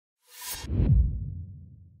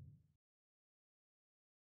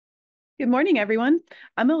Good morning, everyone.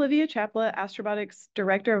 I'm Olivia Chapla, Astrobotic's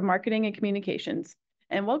Director of Marketing and Communications,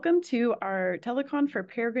 and welcome to our Telecon for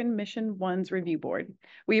Peregrine Mission 1's Review Board.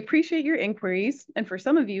 We appreciate your inquiries, and for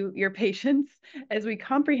some of you, your patience, as we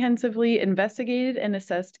comprehensively investigated and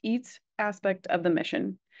assessed each aspect of the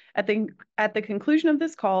mission. At the conclusion of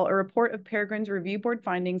this call, a report of Peregrine's Review Board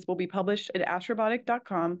findings will be published at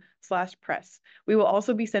astrobotic.com/press. We will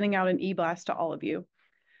also be sending out an e-blast to all of you.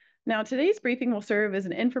 Now, today's briefing will serve as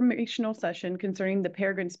an informational session concerning the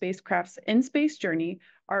Peregrine spacecraft's in-space journey,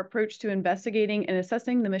 our approach to investigating and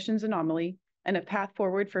assessing the mission's anomaly, and a path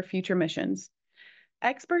forward for future missions.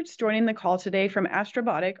 Experts joining the call today from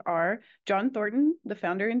Astrobotic are John Thornton, the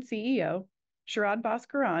founder and CEO, Sharad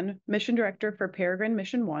Bhaskaran, Mission Director for Peregrine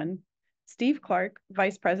Mission 1, Steve Clark,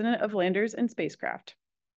 Vice President of Landers and Spacecraft.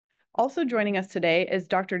 Also joining us today is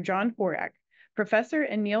Dr. John Horack, Professor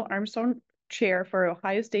and Neil Armstrong Chair for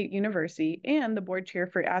Ohio State University and the Board Chair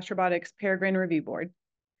for Astrobotic's Peregrine Review Board.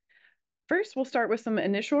 First, we'll start with some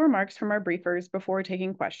initial remarks from our briefers before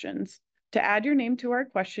taking questions. To add your name to our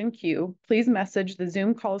question queue, please message the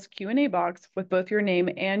Zoom call's Q&A box with both your name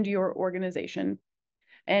and your organization.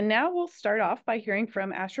 And now we'll start off by hearing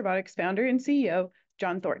from Astrobotic's founder and CEO,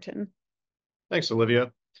 John Thornton. Thanks,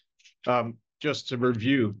 Olivia. Just to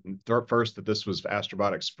review first that this was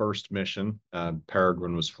Astrobotic's first mission.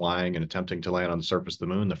 Peregrine was flying and attempting to land on the surface of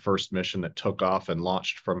the moon, the first mission that took off and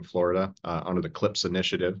launched from Florida under the CLIPS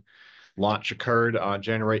initiative. Launch occurred on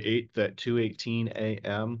January 8th at 2:18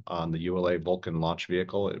 a.m. on the ULA Vulcan launch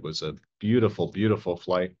vehicle. It was a beautiful, beautiful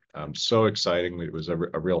flight. So exciting. It was a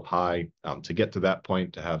real high to get to that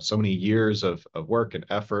point, to have so many years of work and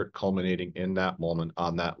effort culminating in that moment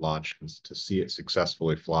on that launch, and to see it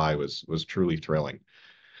successfully fly was truly thrilling.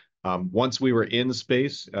 Once we were in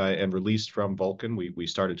space and released from Vulcan, we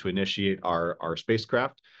started to initiate our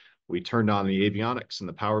spacecraft. We turned on the avionics and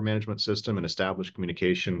the power management system and established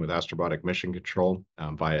communication with Astrobotic Mission Control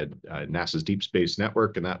via NASA's Deep Space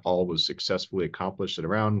Network, and that all was successfully accomplished at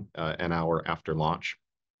around an hour after launch.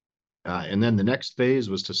 And then the next phase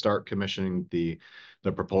was to start commissioning the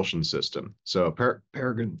propulsion system. So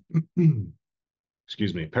Peregrine,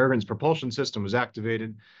 excuse me, Peregrine's propulsion system was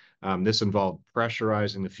activated. This involved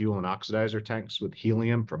pressurizing the fuel and oxidizer tanks with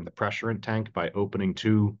helium from the pressurant tank by opening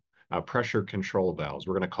two pressure control valves.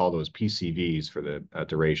 We're going to call those PCVs for the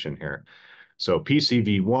duration here. So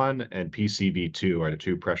PCV1 and PCV2 are the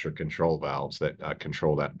two pressure control valves that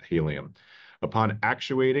control that helium. Upon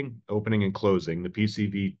actuating, opening, and closing the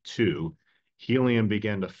PCV2, helium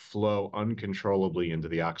began to flow uncontrollably into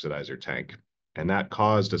the oxidizer tank, and that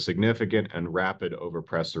caused a significant and rapid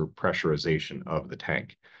overpressurization of the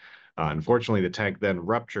tank. Unfortunately, the tank then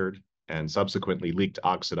ruptured and subsequently leaked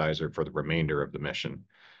oxidizer for the remainder of the mission.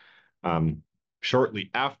 Shortly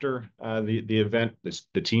after the event,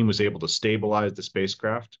 the team was able to stabilize the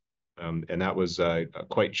spacecraft, and that was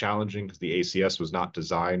quite challenging because the ACS was not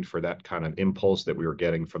designed for that kind of impulse that we were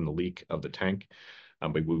getting from the leak of the tank.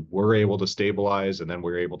 But we were able to stabilize, and then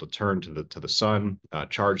we were able to turn to the sun,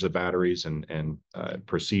 charge the batteries, and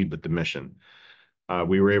proceed with the mission.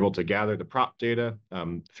 We were able to gather the prop data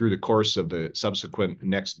through the course of the subsequent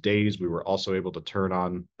next days. We were also able to turn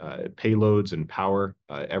on payloads and power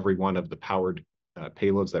every one of the powered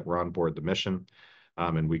payloads that were on board the mission.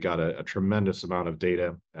 And we got a tremendous amount of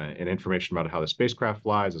data and information about how the spacecraft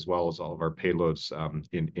flies, as well as all of our payloads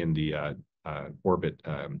in the orbit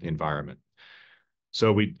environment.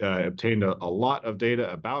 So we obtained a lot of data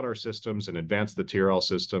about our systems and advanced the TRL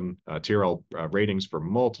system, TRL ratings for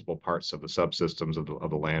multiple parts of the subsystems of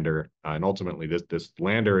the lander. And ultimately, this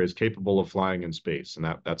lander is capable of flying in space, and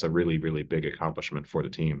that's a really, really big accomplishment for the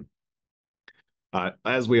team.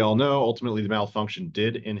 As we all know, ultimately, the malfunction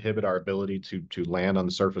did inhibit our ability to land on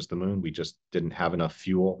the surface of the moon. We just didn't have enough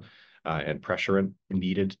fuel and pressure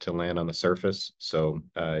needed to land on the surface. So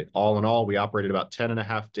all in all, we operated about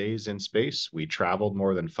 10.5 days in space. We traveled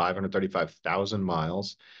more than 535,000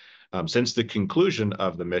 miles. Since the conclusion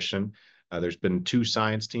of the mission, there's been 2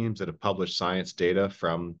 science teams that have published science data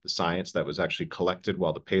from the science that was actually collected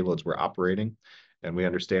while the payloads were operating. And we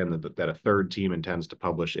understand that a 3rd team intends to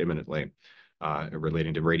publish imminently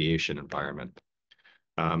relating to radiation environment.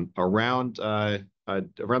 Around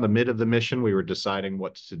the mid of the mission, we were deciding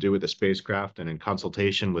what to do with the spacecraft, and in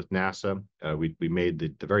consultation with NASA, we made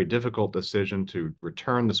the very difficult decision to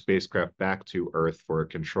return the spacecraft back to Earth for a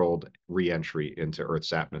controlled re-entry into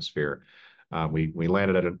Earth's atmosphere. We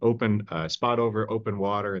landed at an open spot over open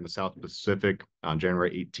water in the South Pacific on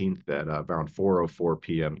January 18th at around 4:04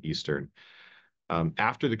 p.m. Eastern.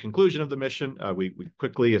 After the conclusion of the mission, we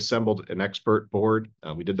quickly assembled an expert board.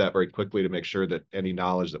 We did that very quickly to make sure that any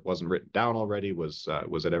knowledge that wasn't written down already was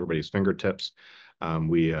at everybody's fingertips.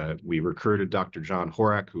 We recruited Dr. John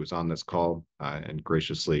Horack, who was on this call and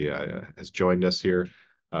graciously has joined us here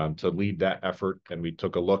to lead that effort. And we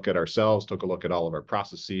took a look at ourselves, took a look at all of our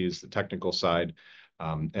processes, the technical side,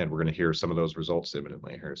 and we're going to hear some of those results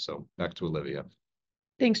imminently here. So back to Olivia.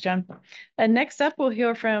 Thanks, John. Next up, we'll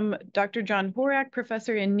hear from Dr. John Horack,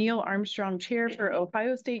 professor in Neil Armstrong Chair for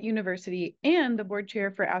Ohio State University and the board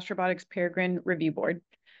chair for Astrobotic's Peregrine Review Board.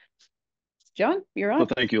 John, you're on. Well,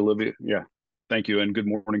 thank you, Olivia. Yeah, thank you, and good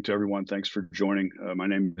morning to everyone. Thanks for joining. My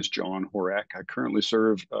name is John Horack. I currently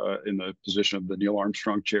serve in the position of the Neil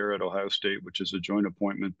Armstrong Chair at Ohio State, which is a joint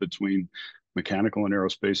appointment between Mechanical and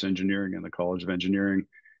Aerospace Engineering and the College of Engineering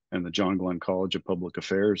and the John Glenn College of Public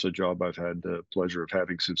Affairs, a job I've had the pleasure of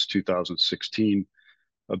having since 2016.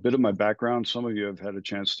 A bit of my background, some of you have had a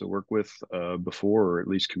chance to work with before, or at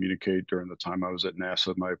least communicate during the time I was at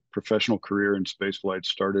NASA. My professional career in spaceflight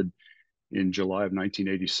started in July of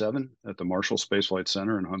 1987 at the Marshall Space Flight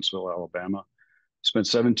Center in Huntsville, Alabama. Spent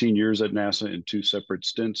 17 years at NASA in two separate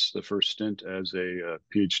stints. The first stint as a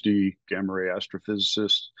PhD gamma ray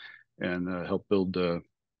astrophysicist and helped build a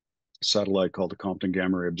satellite called the Compton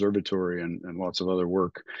Gamma Ray Observatory and lots of other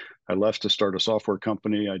work. I left to start a software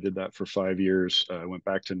company. I did that for 5 years. I went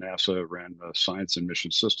back to NASA, ran the Science and Mission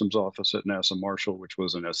Systems Office at NASA Marshall, which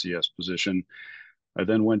was an SES position. I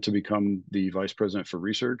then went to become the Vice President for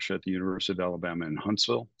Research at the University of Alabama in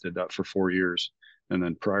Huntsville, did that for 4 years. And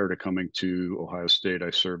then prior to coming to Ohio State, I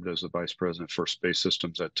served as the Vice President for Space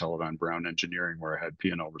Systems at Teledyne Brown Engineering, where I had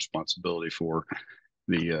P&L responsibility for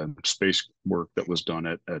the space work that was done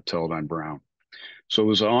at Teledyne Brown. So it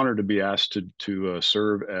was an honor to be asked to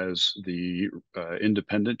serve as the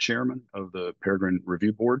independent chairman of the Peregrine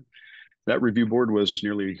Review Board. That review board was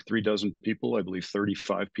nearly 36 people, I believe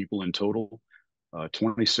 35 people in total,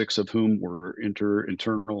 26 of whom were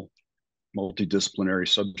internal multidisciplinary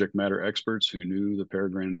subject matter experts who knew the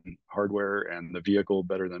Peregrine hardware and the vehicle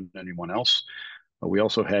better than anyone else. We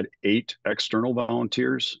also had 8 external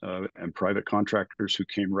volunteers and private contractors who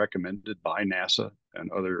came recommended by NASA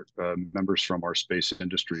and other members from our space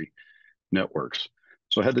industry networks.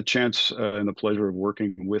 So I had the chance and the pleasure of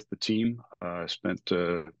working with the team. I spent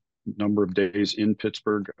a number of days in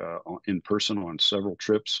Pittsburgh in person on several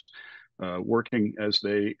trips, working as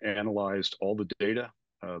they analyzed all the data,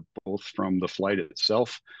 both from the flight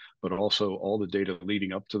itself, but also all the data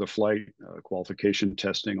leading up to the flight, qualification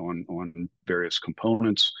testing on various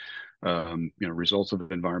components, results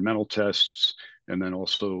of environmental tests, and then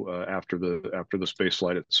also after the space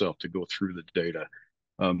flight itself to go through the data.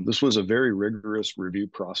 This was a very rigorous review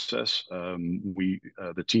process.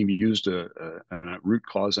 The team used a root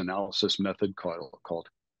cause analysis method called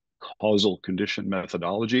causal condition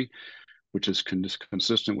methodology, which is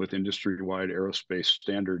consistent with industry-wide aerospace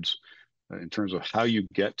standards in terms of how you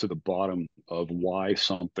get to the bottom of why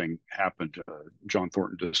something happened. John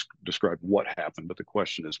Thornton described what happened, but the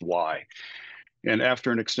question is why. And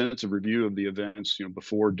after an extensive review of the events,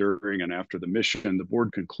 before, during, and after the mission, the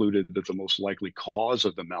board concluded that the most likely cause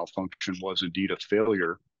of the malfunction was indeed a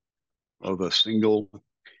failure of a single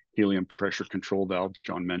helium pressure control valve,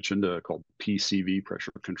 John mentioned, called PCV,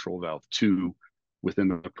 pressure control valve 2, within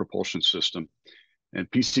the propulsion system. And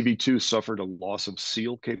PCV2 suffered a loss of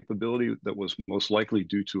seal capability that was most likely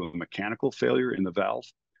due to a mechanical failure in the valve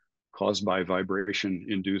caused by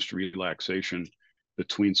vibration-induced relaxation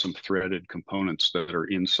between some threaded components that are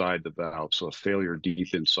inside the valve, so a failure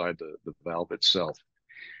deep inside the valve itself.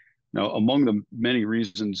 Now, among the many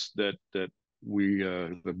reasons that the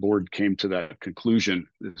board came to that conclusion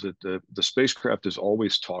is that the spacecraft is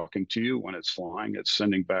always talking to you when it's flying. It's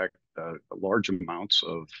sending back large amounts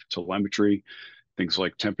of telemetry, things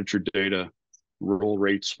like temperature data, roll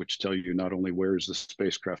rates, which tell you not only where is the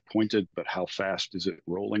spacecraft pointed, but how fast is it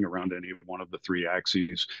rolling around any one of the 3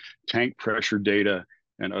 axes, tank pressure data,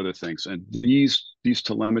 and other things. And these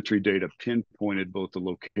telemetry data pinpointed both the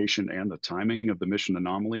location and the timing of the mission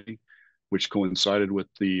anomaly, which coincided with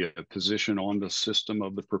the position on the system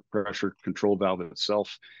of the pressure control valve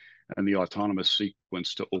itself and the autonomous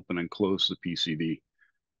sequence to open and close the PCV.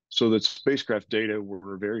 So the spacecraft data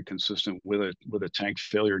were very consistent with a tank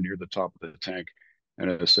failure near the top of the tank.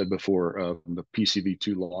 And as I said before, the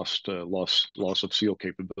PCV2 loss of seal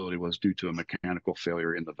capability was due to a mechanical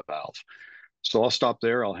failure in the valve. So I'll stop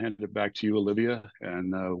there. I'll hand it back to you, Olivia,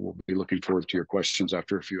 and we'll be looking forward to your questions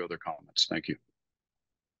after a few other comments. Thank you.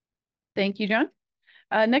 Thank you, John.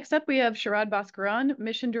 Next up, we have Sharad Bhaskaran,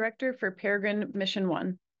 Mission Director for Peregrine Mission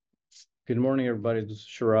 1. Good morning, everybody. This is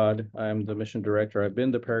Sharad. I'm the mission director. I've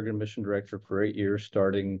been the Peregrine mission director for 8 years,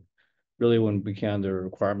 starting really when we began the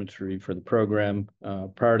requirements review for the program.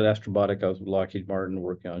 Prior to Astrobotic, I was with Lockheed Martin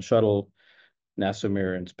working on shuttle, NASA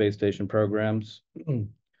Mir, and space station programs.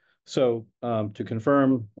 So to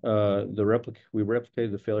confirm, we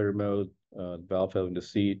replicated the failure mode, the valve failing to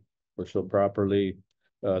seat or still properly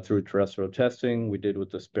through terrestrial testing. We did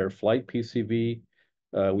with the spare flight PCV.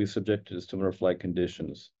 We subjected to similar flight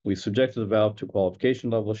conditions. We subjected the valve to qualification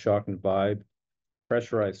level, shock and vibe,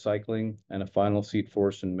 pressurized cycling, and a final seat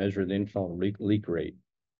force, and measured the internal leak rate.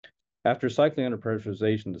 After cycling under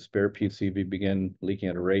pressurization, the spare PCV began leaking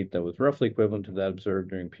at a rate that was roughly equivalent to that observed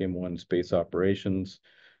during PM1 space operations.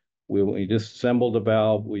 We disassembled the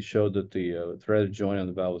valve. We showed that the threaded joint on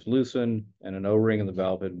the valve was loosened, and an O-ring in the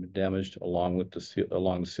valve had been damaged along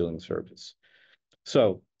the sealing surface.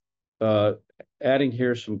 So adding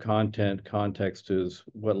here some context is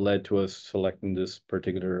what led to us selecting this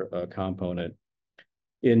particular component.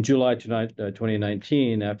 In July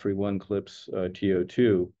 2019, after we won CLIPS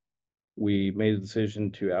TO2, we made the decision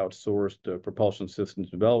to outsource the propulsion systems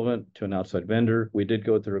development to an outside vendor. We did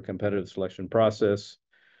go through a competitive selection process,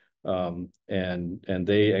 and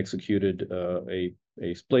they executed a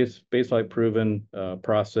spaceflight proven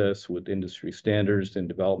process with industry standards in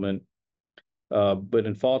development. But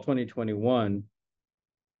in fall 2021,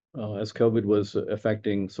 as COVID was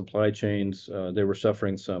affecting supply chains, they were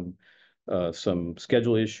suffering some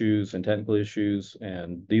schedule issues and technical issues,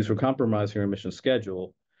 and these were compromising our mission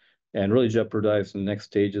schedule and really jeopardizing the next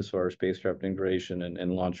stages for our spacecraft integration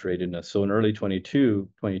and launch readiness. So in early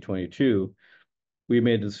 2022, we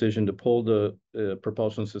made the decision to pull the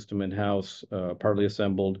propulsion system in-house, partly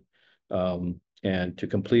assembled, and to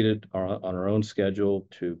complete it on our own schedule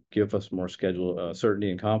to give us more schedule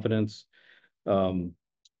certainty and confidence.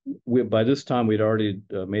 By this time, we'd already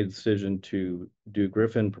made the decision to do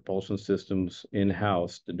Griffin propulsion systems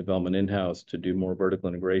in-house, the development in-house, to do more vertical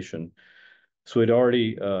integration. So we'd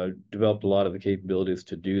already developed a lot of the capabilities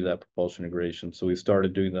to do that propulsion integration. So we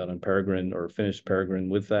started doing that on Peregrine, or finished Peregrine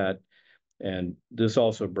with that. And this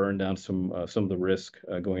also burned down some of the risk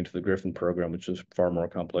going to the Griffin program, which is far more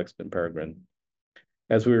complex than Peregrine.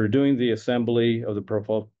 As we were doing the assembly of the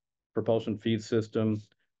propulsion feed system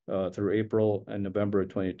through April and November of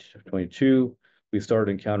 2022, we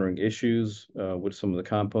started encountering issues with some of the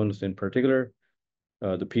components, in particular.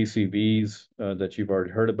 The PCVs that you've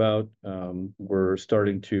already heard about were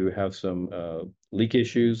starting to have some leak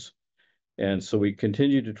issues. And so we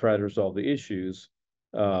continued to try to resolve the issues,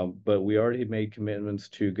 but we already made commitments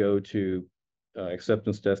to go to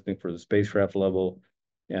acceptance testing for the spacecraft level,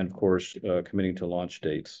 and of course, committing to launch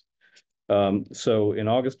dates. So in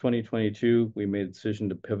August 2022, we made the decision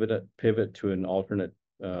to pivot to an alternate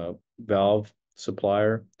valve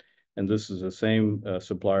supplier. And this is the same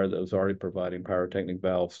supplier that was already providing pyrotechnic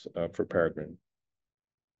valves for Peregrine.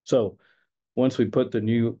 So once we put the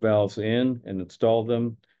new valves in and installed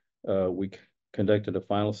them, we conducted a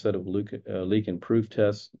final set of leak and proof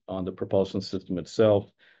tests on the propulsion system itself.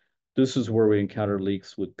 This is where we encountered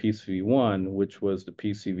leaks with PCV1, which was the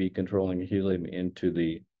PCV controlling helium into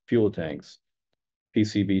the fuel tanks.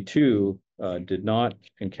 PCV2 did not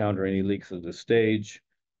encounter any leaks at this stage.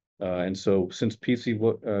 And so since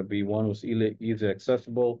PCV1 was easily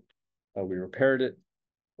accessible, we repaired it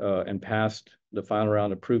and passed the final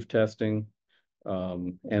round of proof testing.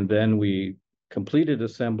 And then we completed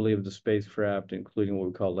assembly of the spacecraft, including what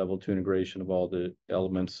we call level 2 integration of all the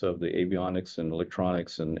elements of the avionics and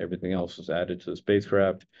electronics, and everything else was added to the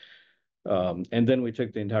spacecraft. And then we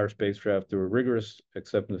took the entire spacecraft through a rigorous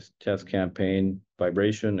acceptance test campaign: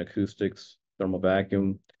 vibration, acoustics, thermal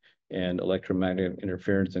vacuum, and electromagnetic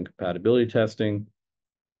interference and compatibility testing.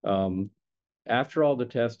 After all the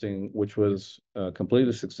testing, which was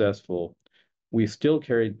completely successful, we still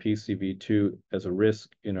carried PCV2 as a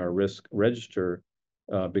risk in our risk register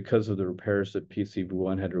because of the repairs that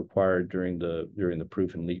PCV1 had required during the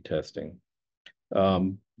proof and leak testing.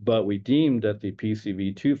 But we deemed that the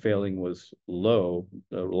PCV2 failing was low,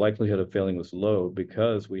 the likelihood of failing was low,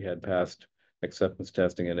 because we had passed acceptance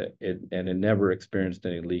testing and it never experienced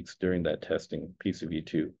any leaks during that testing,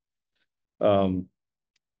 PCV2.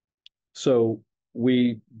 So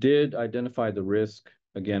we did identify the risk.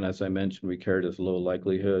 Again, as I mentioned, we carried as low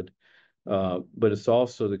likelihood, but it's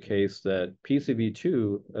also the case that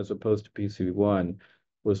PCV2, as opposed to PCV1,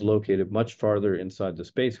 was located much farther inside the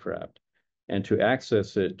spacecraft. And to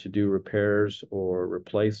access it, to do repairs or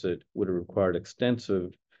replace it, would have required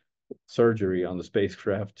extensive surgery on the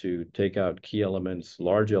spacecraft to take out key elements,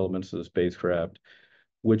 large elements of the spacecraft,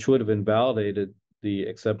 which would have invalidated the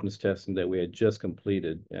acceptance testing that we had just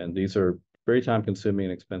completed. And these are very time-consuming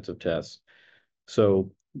and expensive tests.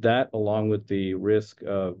 So that, along with the risk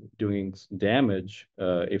of doing damage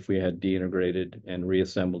if we had deintegrated and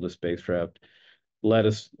reassembled the spacecraft, led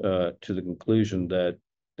us to the conclusion that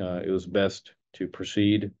it was best to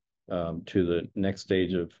proceed to the next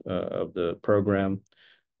stage of the program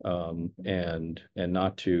and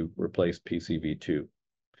not to replace PCV2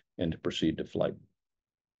 and to proceed to flight.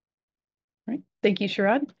 All right. Thank you,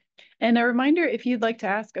 Sharad. And a reminder, if you'd like to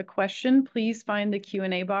ask a question, please find the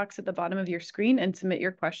Q&A box at the bottom of your screen and submit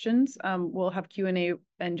your questions. We'll have Q&A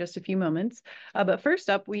in just a few moments. But first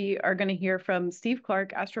up, we are going to hear from Steve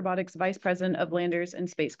Clark, Astrobotic's Vice President of Landers and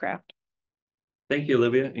Spacecraft. Thank you,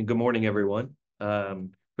 Olivia, and good morning, everyone.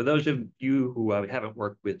 For those of you who I haven't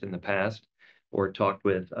worked with in the past or talked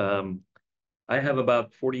with, I have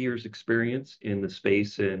about 40 years experience in the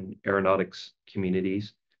space and aeronautics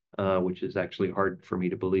communities, which is actually hard for me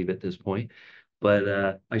to believe at this point.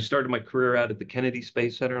 But I started my career out at the Kennedy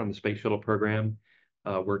Space Center on the Space Shuttle program,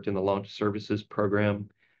 worked in the Launch Services program.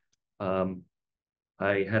 I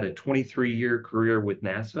had a 23-year career with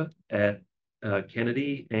NASA at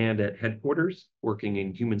Kennedy and at headquarters, working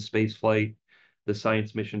in human spaceflight, the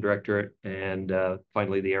Science Mission Directorate, and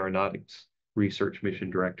finally the Aeronautics Research Mission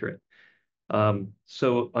Directorate.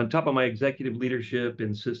 So on top of my executive leadership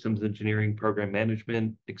and systems engineering program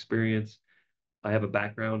management experience, I have a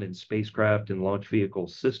background in spacecraft and launch vehicle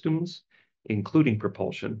systems, including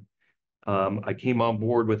propulsion. I came on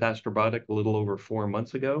board with Astrobotic a little over 4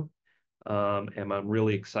 months ago, and I'm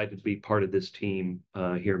really excited to be part of this team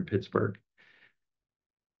here in Pittsburgh.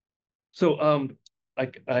 So I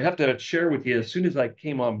have to share with you, as soon as I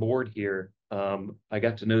came on board here, I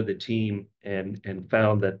got to know the team and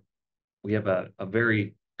found that we have a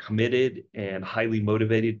very committed and highly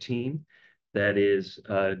motivated team that is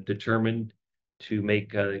determined to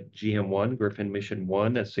make GM1, Griffin Mission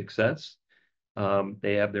 1, a success.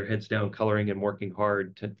 They have their heads down coloring and working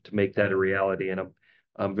hard to make that a reality. And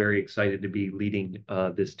I'm very excited to be leading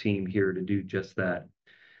this team here to do just that.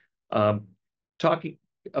 Talking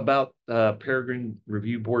about Peregrine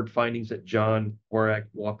Review Board findings that John Horack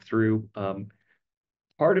walked through,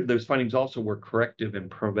 part of those findings also were corrective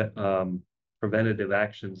and preventative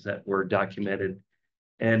actions that were documented.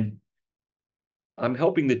 And I'm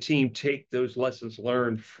helping the team take those lessons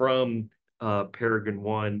learned from Peregrine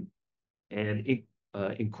 1 and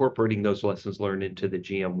incorporating those lessons learned into the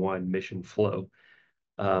GM1 mission flow.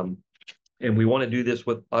 And we want to do this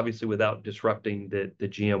obviously without disrupting the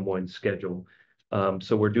GM1 schedule.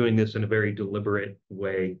 So we're doing this in a very deliberate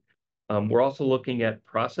way. We're also looking at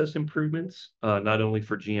process improvements, not only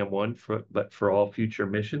for GM1, but for all future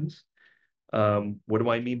missions. What do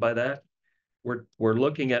I mean by that? We're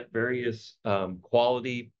looking at various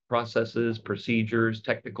quality processes, procedures,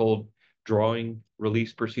 technical drawing,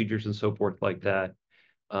 release procedures, and so forth like that,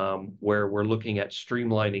 where we're looking at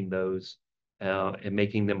streamlining those and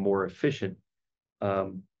making them more efficient.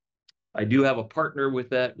 I do have a partner with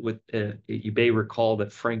that. You may recall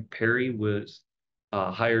that Frank Perry was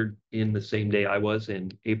hired in the same day I was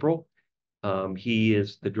in April. He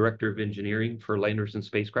is the Director of Engineering for Landers and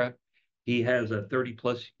Spacecraft. He has a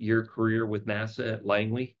 30-plus year career with NASA at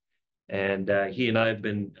Langley, and he and I have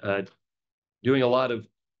been doing a lot of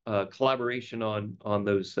collaboration on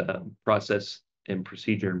those process and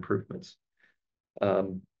procedure improvements.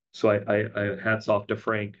 So I hats off to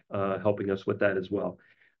Frank helping us with that as well.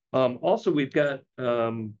 Also, we've got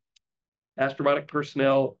Astrobotic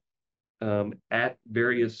personnel at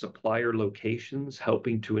various supplier locations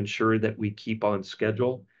helping to ensure that we keep on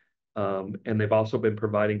schedule. And they've also been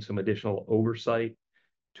providing some additional oversight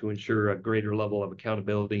to ensure a greater level of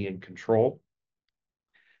accountability and control.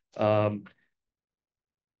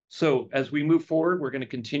 So as we move forward, we're going to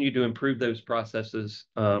continue to improve those processes.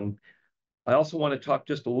 I also want to talk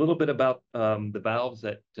just a little bit about the valves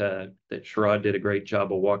that Sharad did a great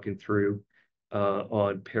job of walking through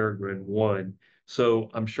on Peregrine 1. So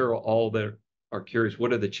I'm sure all that are curious,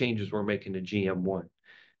 what are the changes we're making to GM1?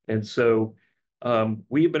 And so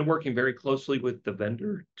we have been working very closely with the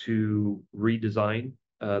vendor to redesign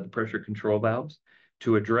the pressure control valves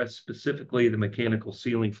to address specifically the mechanical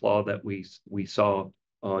sealing flaw that we saw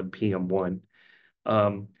on PM1.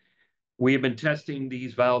 We have been testing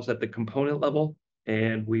these valves at the component level,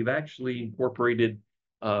 and we've actually incorporated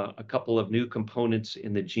a couple of new components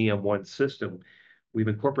in the GM1 system. We've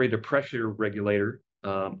incorporated a pressure regulator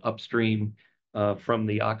upstream from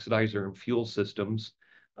the oxidizer and fuel systems.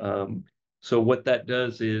 So what that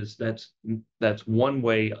does is that's one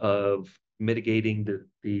way of mitigating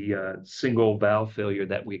the single valve failure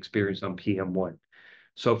that we experienced on PM1.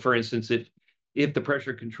 So for instance, if the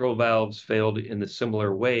pressure control valves failed in the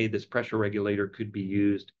similar way, this pressure regulator could be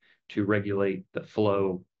used to regulate the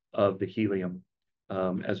flow of the helium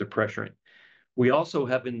as a pressurant. We also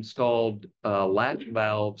have installed latch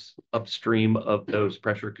valves upstream of those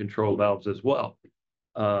pressure control valves as well.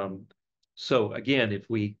 So again, if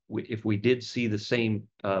we did see the same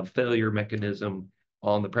failure mechanism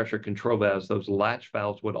on the pressure control valves, those latch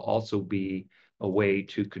valves would also be a way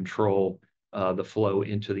to control the flow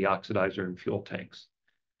into the oxidizer and fuel tanks.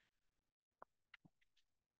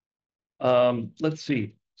 Let's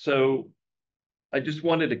see. So I just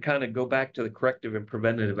wanted to kind of go back to the corrective and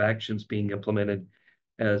preventative actions being implemented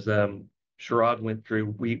as Sharad went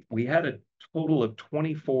through. We had a total of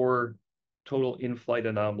 24 total in-flight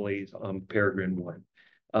anomalies on Peregrine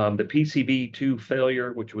 1. The PCV2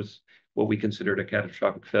 failure, which was what we considered a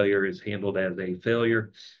catastrophic failure, is handled as a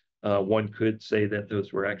failure. One could say that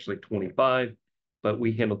those were actually 25, but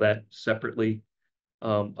we handled that separately.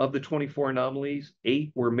 Of the 24 anomalies,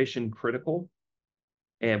 8 were mission critical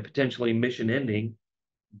and potentially mission ending,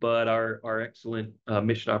 but our excellent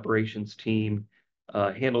mission operations team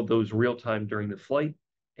handled those real time during the flight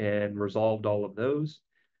and resolved all of those.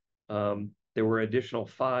 There were additional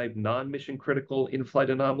 5 non-mission critical in-flight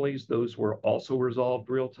anomalies. Those were also resolved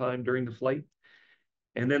real time during the flight.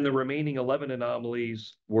 And then the remaining 11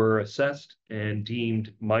 anomalies were assessed and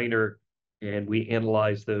deemed minor, and we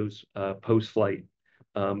analyzed those post-flight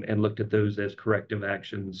and looked at those as corrective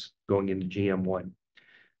actions going into GM1.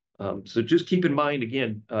 So just keep in mind,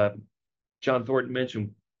 again, John Thornton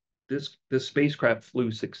mentioned this spacecraft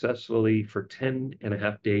flew successfully for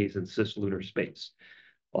 10.5 days in cislunar space.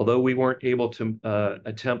 Although we weren't able to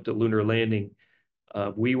attempt a lunar landing,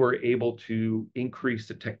 we were able to increase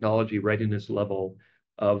the technology readiness level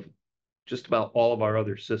of just about all of our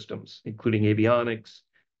other systems, including avionics,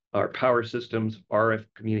 our power systems, RF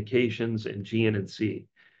communications, and GN&C.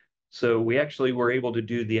 So we actually were able to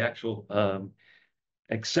do the actual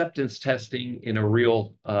acceptance testing in a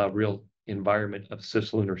real environment of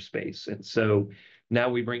cislunar space. And so now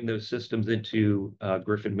we bring those systems into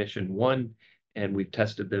Griffin Mission 1, and we've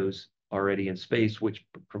tested those already in space, which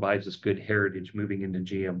provides us good heritage moving into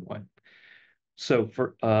GM1. So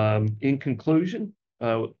for in conclusion,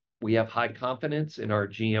 we have high confidence in our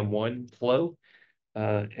GM1 flow,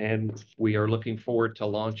 and we are looking forward to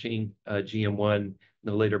launching GM1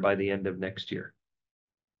 no later by the end of next year.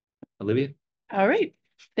 Olivia? All right.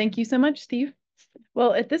 Thank you so much, Steve.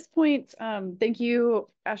 Well, at this point, thank you,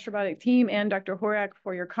 Astrobotic team and Dr. Horack,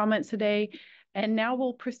 for your comments today. And now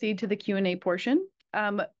we'll proceed to the Q&A portion.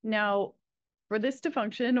 Now, for this to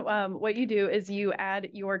function, what you do is you add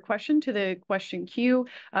your question to the question queue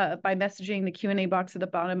by messaging the Q&A box at the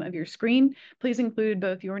bottom of your screen. Please include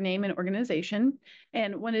both your name and organization.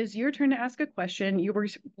 And when it is your turn to ask a question,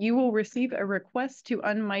 you will receive a request to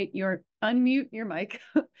unmute your mic.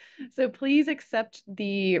 So please accept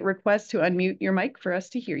the request to unmute your mic for us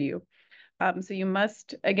to hear you. So you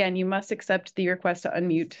must accept the request to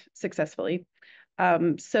unmute successfully.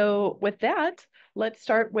 So with that, let's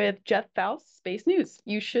start with Jeff Faust, Space News.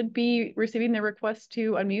 You should be receiving the request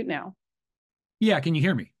to unmute now. Yeah, can you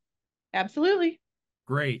hear me? Absolutely.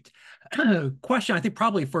 Great. Question, I think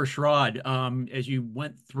probably for Sharad, as you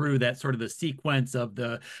went through that sort of the sequence of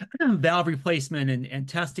the valve replacement and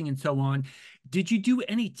testing and so on, did you do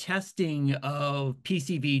any testing of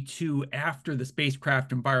PCV2 after the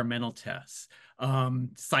spacecraft environmental tests?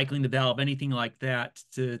 Cycling the valve, anything like that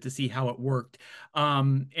to see how it worked.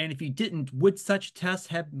 And if you didn't, would such tests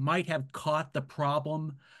might have caught the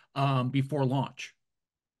problem before launch?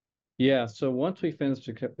 Yeah, so once we finished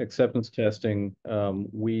acceptance testing,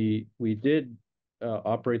 we did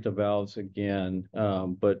operate the valves again,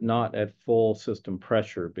 but not at full system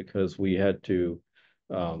pressure because we had to,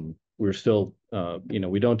 we're still,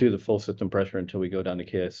 we don't do the full system pressure until we go down to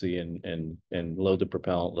KSC and load the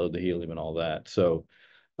propellant, load the helium and all that. So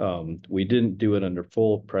we didn't do it under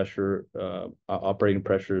full pressure, operating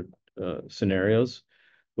pressure scenarios,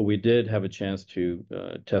 but we did have a chance to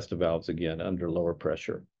test the valves again under lower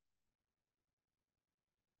pressure.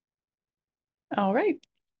 All right.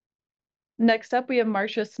 Next up, we have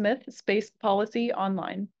Marcia Smith, Space Policy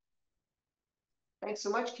Online. Thanks so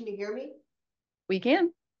much. Can you hear me? We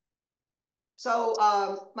can. So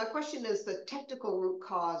my question is, the technical root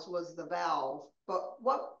cause was the valve, but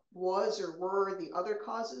what was or were the other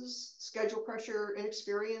causes? Schedule pressure,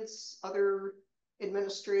 inexperience, other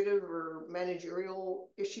administrative or managerial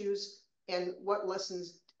issues? And what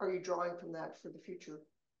lessons are you drawing from that for the future?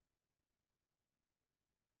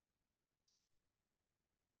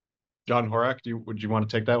 John Horack, would you want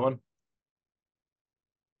to take that one?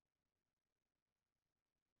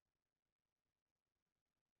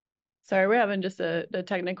 Sorry, we're having just a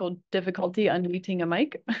technical difficulty unmuting a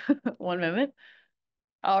mic. One moment.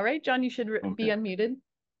 All right, John, you should be unmuted.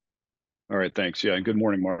 All right, thanks. Yeah, and good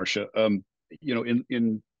morning, Marcia. You know,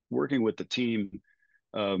 in working with the team,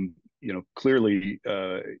 you know, clearly,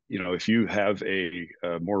 you know, if you have a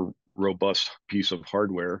more robust piece of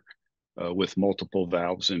hardware with multiple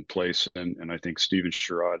valves in place, and I think Stephen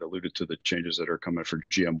Sherrod alluded to the changes that are coming for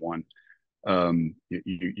GM1,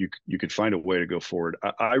 you could find a way to go forward.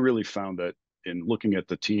 I really found that in looking at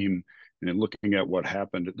the team and in looking at what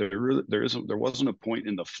happened, there wasn't a point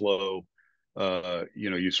in the flow. You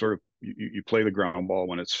know, you play the ground ball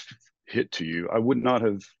when it's hit to you. I would not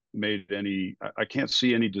have made any. I can't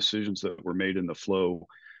see any decisions that were made in the flow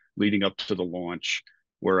leading up to the launch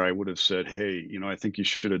where I would have said, hey, you know, I think you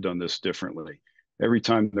should have done this differently. Every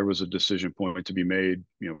time there was a decision point to be made,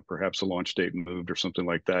 you know, perhaps a launch date moved or something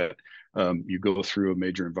like that, you go through a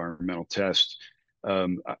major environmental test.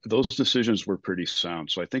 Those decisions were pretty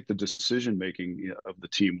sound. So I think the decision making of the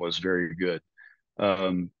team was very good.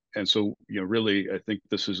 And so, you know, really, I think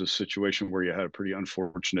this is a situation where you had a pretty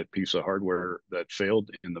unfortunate piece of hardware that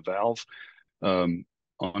failed in the valve.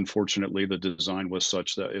 Unfortunately, the design was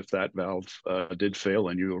such that if that valve did fail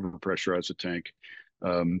and you overpressurize a tank,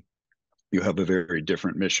 you have a very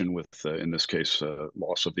different mission with, in this case,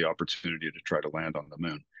 loss of the opportunity to try to land on the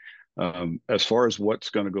moon. As far as what's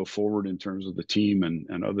going to go forward in terms of the team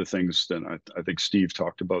and other things, then I think Steve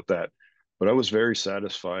talked about that. But I was very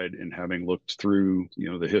satisfied in having looked through, you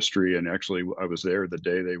know, the history, and actually I was there the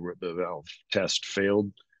day the valve test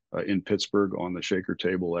failed in Pittsburgh on the shaker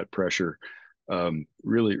table at pressure.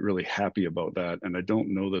 Really happy about that. And I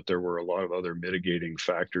don't know that there were a lot of other mitigating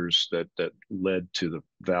factors that led to the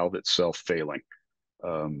valve itself failing.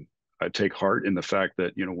 I take heart in the fact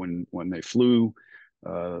that, you know, when they flew,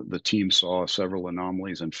 the team saw several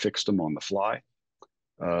anomalies and fixed them on the fly.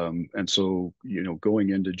 And so, you know, going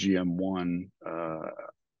into GM1,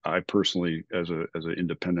 I personally, as an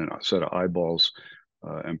independent set of eyeballs,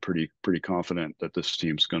 am pretty confident that this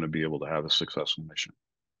team's going to be able to have a successful mission.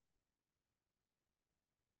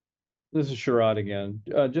 This is Sherrod again.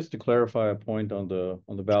 Just to clarify a point on the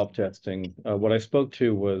valve testing, what I spoke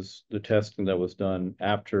to was the testing that was done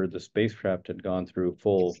after the spacecraft had gone through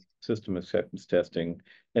full system acceptance testing,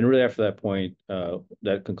 and really after that point,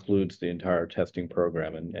 that concludes the entire testing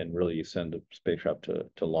program, and really you send the spacecraft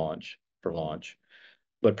to launch for launch.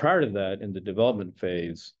 But prior to that, in the development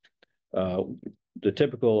phase, the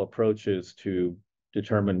typical approach is to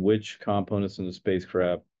determine which components in the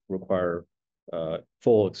spacecraft require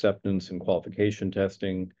full acceptance and qualification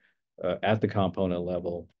testing at the component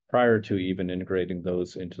level prior to even integrating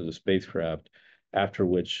those into the spacecraft, after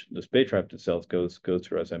which the spacecraft itself goes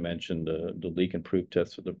through, as I mentioned, the leak and proof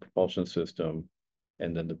test of the propulsion system,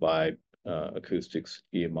 and then the vibe, acoustics,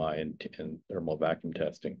 EMI, and thermal vacuum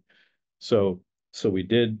testing. So we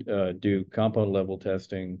did do component level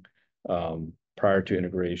testing prior to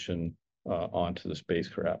integration onto the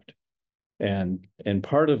spacecraft. And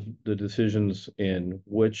part of the decisions in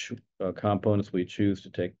which components we choose to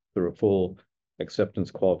take through a full acceptance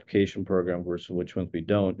qualification program versus which ones we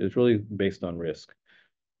don't is really based on risk.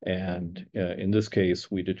 And in this case,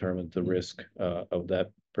 we determined the risk of that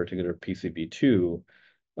particular PCB2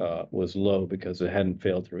 was low because it hadn't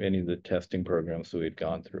failed through any of the testing programs that we had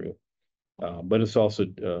gone through. But it's also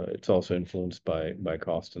influenced by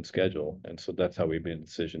cost and schedule, and so that's how we made the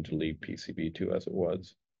decision to leave PCB2 as it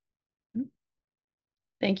was.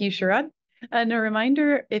 Thank you, Sherrod. And a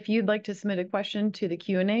reminder, if you'd like to submit a question to the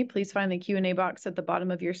Q&A, please find the Q&A box at the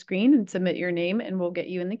bottom of your screen and submit your name, and we'll get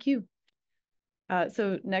you in the queue.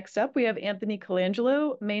 So next up, we have Anthony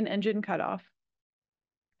Colangelo, main engine cutoff.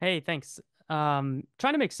 Hey, thanks. Trying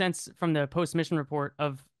to make sense from the post-mission report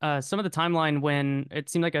of some of the timeline when it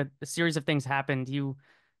seemed like a series of things happened. You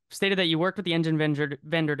stated that you worked with the engine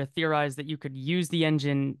vendor to theorize that you could use the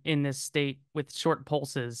engine in this state with short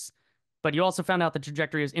pulses, but you also found out the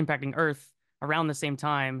trajectory was impacting Earth around the same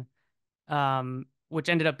time, which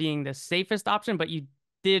ended up being the safest option, but you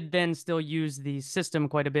did then still use the system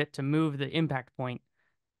quite a bit to move the impact point,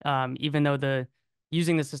 even though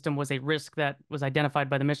using the system was a risk that was identified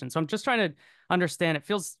by the mission. So I'm just trying to understand. It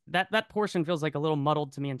feels that portion feels like a little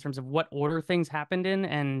muddled to me in terms of what order things happened in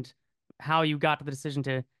and how you got to the decision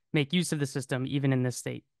to make use of the system even in this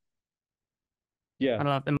state. Yeah. I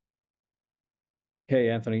don't know. Hey,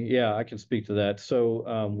 Anthony. Yeah, I can speak to that.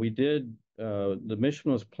 So we did, the mission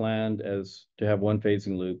was planned as to have one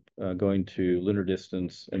phasing loop going to lunar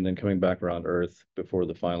distance and then coming back around Earth before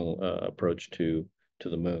the final approach to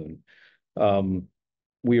the moon.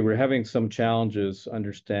 we were having some challenges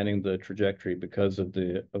understanding the trajectory because of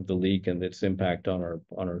the leak and its impact on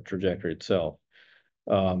our trajectory itself.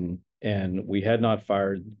 And we had not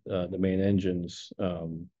fired the main engines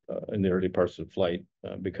in the early parts of flight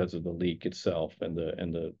because of the leak itself and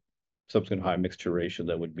the subsequent high mixture ratio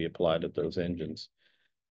that would be applied at those engines.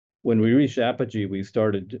 When we reached apogee, we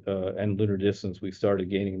started and lunar distance, we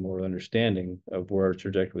started gaining more understanding of where our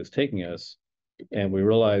trajectory was taking us, and we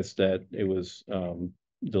realized that it was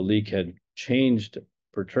the leak had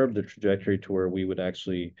perturbed the trajectory to where we would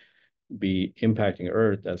actually be impacting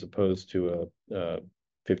Earth as opposed to a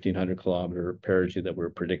 1,500-kilometer perigee that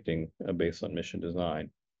we're predicting based on mission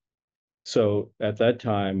design. So at that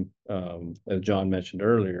time, as John mentioned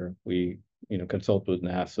earlier, we consulted with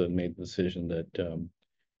NASA and made the decision that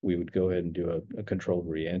we would go ahead and do a controlled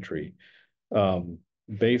reentry.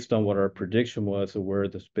 Based on what our prediction was of where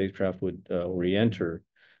the spacecraft would re-enter,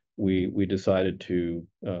 we decided to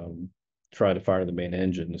try to fire the main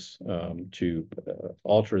engines to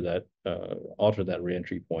alter that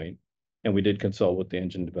reentry point, and we did consult with the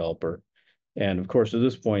engine developer. And of course, at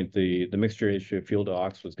this point, the mixture ratio of fuel to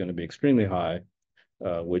ox was going to be extremely high,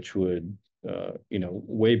 which would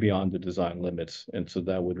way beyond the design limits, and so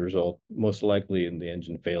that would result most likely in the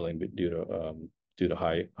engine failing due to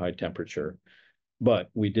high temperature.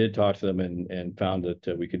 But we did talk to them and found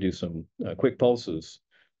that we could do some quick pulses,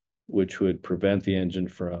 which would prevent the engine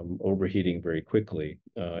from overheating very quickly.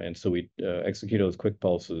 And so we executed those quick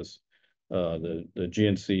pulses. The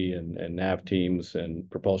GNC and nav teams and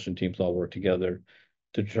propulsion teams all worked together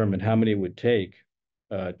to determine how many it would take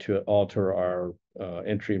to alter our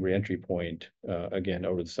re-entry point again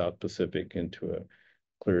over the South Pacific into a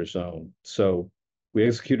clear zone. So we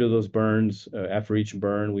executed those burns. After each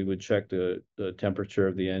burn, we would check the temperature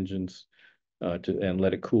of the engines and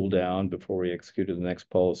let it cool down before we executed the next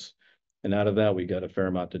pulse. And out of that, we got a fair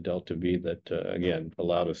amount of delta V that, again,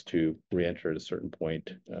 allowed us to re-enter at a certain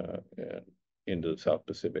point into the South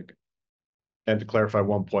Pacific. And to clarify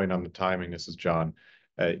one point on the timing, this is John,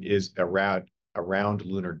 is around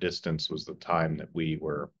lunar distance was the time that we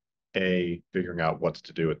were figuring out what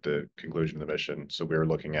to do at the conclusion of the mission. So we were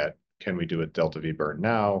looking at, can we do a delta V burn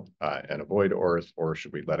now and avoid Earth, or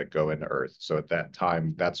should we let it go into Earth? So at that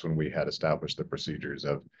time, that's when we had established the procedures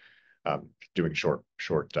of doing short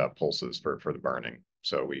pulses for the burning.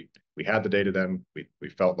 So we had the data then. We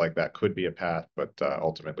felt like that could be a path, but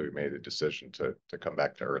ultimately we made the decision to come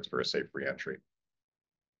back to Earth for a safe reentry.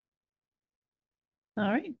 All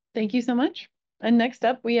right, thank you so much. And next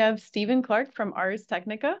up, we have Stephen Clark from Ars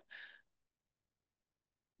Technica.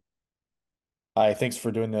 Hi, thanks for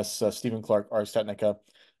doing this. Stephen Clark, Ars Technica.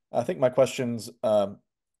 I think my questions,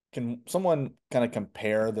 can someone kind of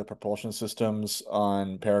compare the propulsion systems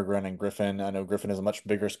on Peregrine and Griffin? I know Griffin is a much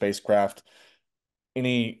bigger spacecraft.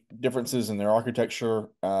 Any differences in their architecture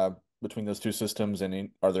between those two systems? And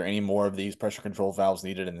are there any more of these pressure control valves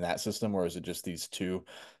needed in that system, or is it just these two,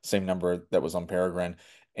 same number that was on Peregrine?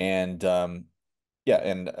 And yeah,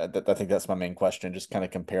 and I think that's my main question. Just kind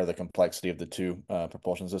of compare the complexity of the two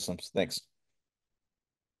propulsion systems. Thanks.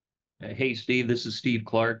 Hey, Steve, this is Steve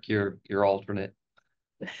Clark, your alternate.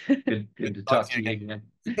 Good to talk to you again.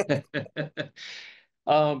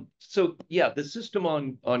 So yeah, the system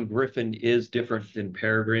on Griffin is different than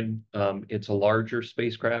Peregrine. It's a larger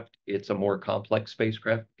spacecraft. It's a more complex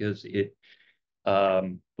spacecraft because it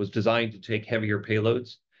was designed to take heavier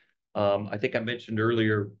payloads. I think I mentioned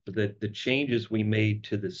earlier that the changes we made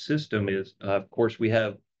to the system is, of course, we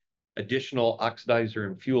have additional oxidizer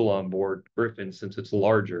and fuel on board Griffin since it's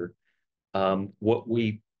larger. What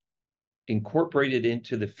we incorporated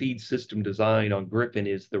into the feed system design on Griffin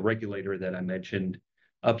is the regulator that I mentioned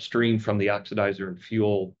upstream from the oxidizer and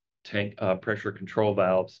fuel tank pressure control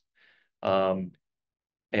valves. And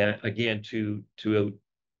again, to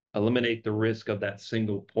eliminate the risk of that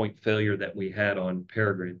single point failure that we had on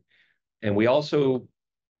Peregrine. And we also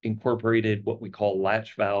incorporated what we call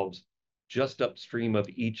latch valves just upstream of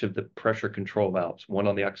each of the pressure control valves, one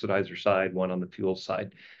on the oxidizer side, one on the fuel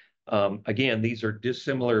side. Again, these are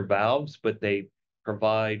dissimilar valves, but they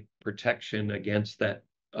provide protection against that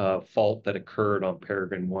fault that occurred on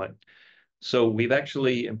Peregrine 1. So we've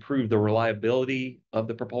actually improved the reliability of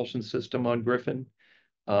the propulsion system on Griffin,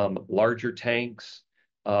 larger tanks,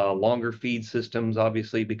 longer feed systems,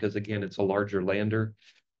 obviously, because again, it's a larger lander.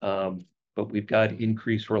 But we've got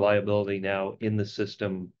increased reliability now in the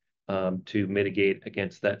system to mitigate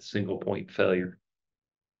against that single point failure.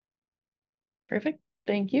 Perfect,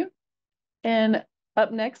 thank you. And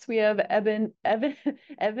up next, we have Evan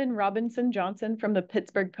Robinson Johnson from the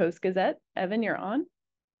Pittsburgh Post-Gazette. Evan, you're on.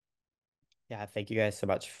 Yeah, thank you guys so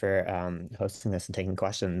much for hosting this and taking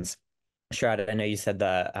questions. Sherrod, I know you said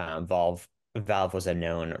the valve was a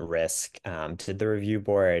known risk. Did the review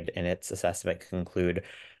board in its assessment conclude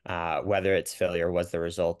whether its failure was the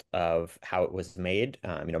result of how it was made,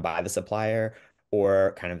 by the supplier,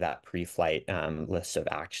 or kind of that pre-flight list of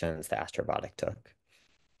actions that Astrobotic took?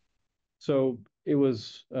 So it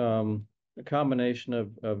was a combination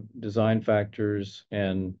of design factors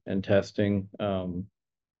and testing.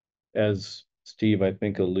 As Steve, I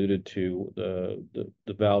think, alluded to,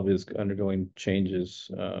 the valve is undergoing changes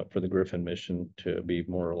for the Griffin mission to be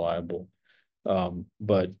more reliable.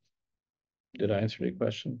 But did I answer your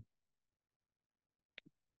question?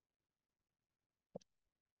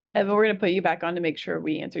 Evan, we're going to put you back on to make sure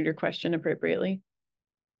we answered your question appropriately.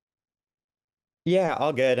 Yeah,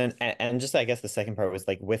 all good. And just I guess the second part was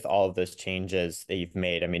like with all of those changes that you've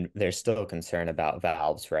made, I mean, there's still concern about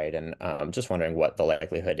valves, right? And just wondering what the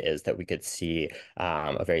likelihood is that we could see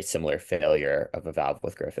a very similar failure of a valve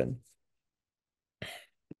with Griffin.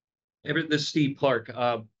 This is Steve Clark.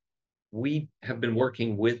 We have been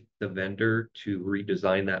working with the vendor to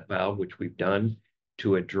redesign that valve, which we've done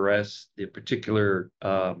to address the particular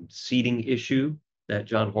seating issue that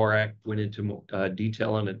John Horack went into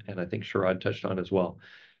detail on, and I think Sherrod touched on as well.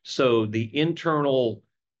 So the internal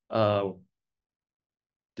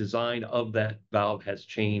design of that valve has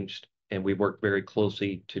changed, and we worked very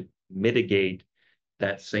closely to mitigate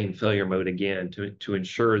that same failure mode again to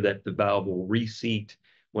ensure that the valve will reseat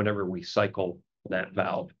whenever we cycle that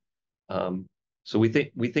valve. So we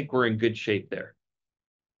think we're in good shape there.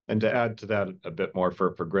 And to add to that a bit more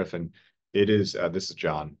for Griffin, it is this is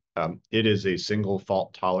John. It is a single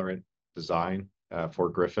fault tolerant design for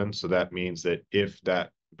Griffin. So that means that if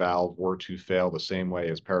that valve were to fail the same way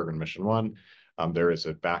as Peregrine Mission 1, there is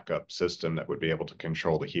a backup system that would be able to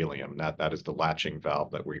control the helium. That is the latching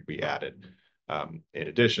valve that we added. In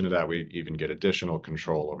addition to that, we even get additional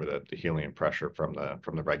control over the helium pressure from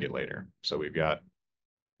the regulator. So we've got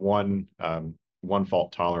one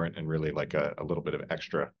fault tolerant and really like a little bit of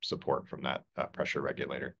extra support from that pressure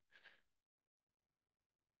regulator.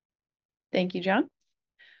 Thank you, John.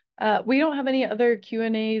 We don't have any other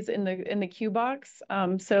Q&As in the queue box.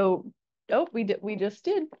 We just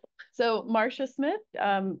did. So Marcia Smith,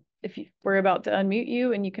 we're about to unmute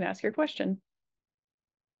you and you can ask your question.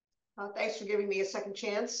 Thanks for giving me a second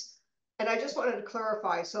chance. And I just wanted to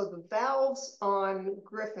clarify, so the valves on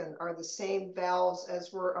Griffin are the same valves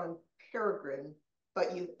as were on Peregrine,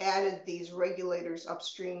 but you've added these regulators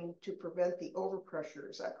upstream to prevent the overpressure,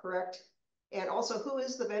 is that correct? And also, who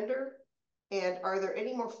is the vendor? And are there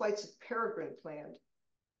any more flights of Peregrine planned?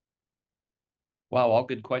 Wow, all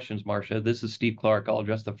good questions, Marcia. This is Steve Clark. I'll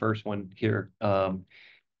address the first one here.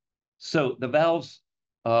 So the valves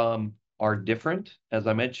are different. As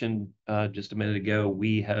I mentioned just a minute ago,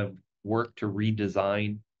 we have worked to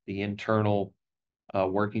redesign the internal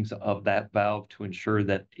workings of that valve to ensure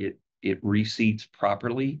that it reseats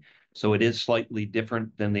properly. So it is slightly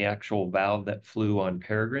different than the actual valve that flew on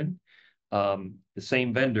Peregrine. The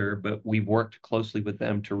same vendor, but we've worked closely with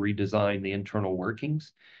them to redesign the internal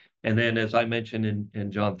workings. And then, as I mentioned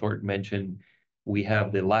and John Thornton mentioned, we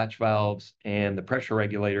have the latch valves and the pressure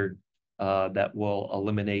regulator that will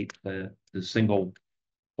eliminate the single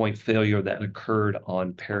point failure that occurred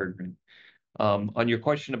on Peregrine. On your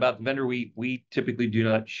question about the vendor, we typically do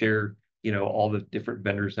not share, all the different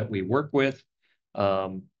vendors that we work with,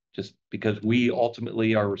 just because we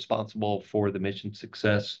ultimately are responsible for the mission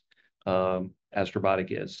success. Astrobotic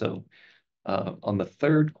is. So on the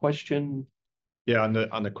third question. Yeah,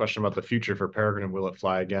 on the question about the future for Peregrine, will it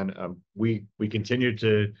fly again? We continue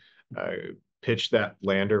to pitch that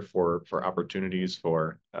lander for opportunities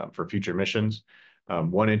for future missions.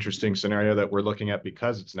 One interesting scenario that we're looking at,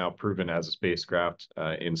 because it's now proven as a spacecraft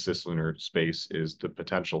in cislunar space, is the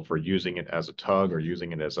potential for using it as a tug or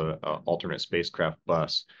using it as an alternate spacecraft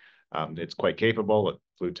bus. It's quite capable. It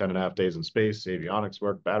flew 10.5 days in space. Avionics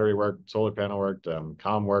worked, battery worked, solar panel worked,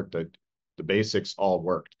 comm worked. The basics all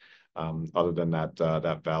worked, other than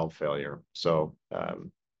that valve failure. So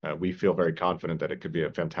we feel very confident that it could be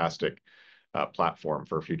a fantastic platform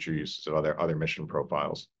for future uses of other mission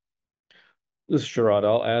profiles. This is Sherrod.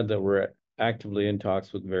 I'll add that we're actively in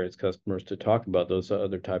talks with various customers to talk about those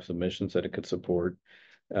other types of missions that it could support.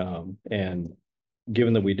 And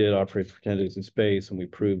given that we did operate for 10 days in space and we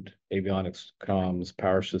proved avionics, comms,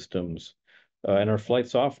 power systems, and our flight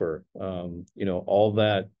software, all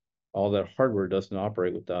that hardware doesn't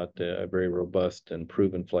operate without a very robust and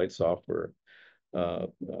proven flight software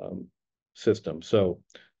system. So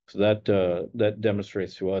that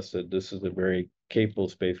demonstrates to us that this is a very capable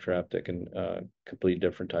spacecraft that can complete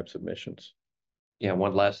different types of missions. Yeah,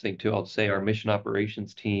 one last thing too, I'll say our mission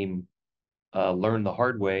operations team learned the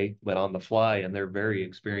hard way, but on the fly, and they're very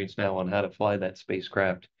experienced now on how to fly that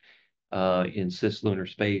spacecraft in cislunar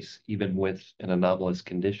space, even with an anomalous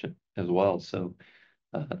condition as well. So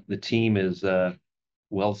the team is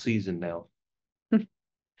well seasoned now.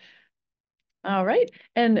 All right.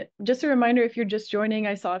 And just a reminder, if you're just joining,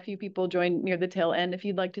 I saw a few people join near the tail end. If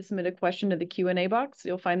you'd like to submit a question to the Q&A box,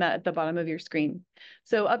 you'll find that at the bottom of your screen.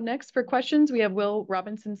 So up next for questions, we have Will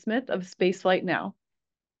Robinson-Smith of Spaceflight Now.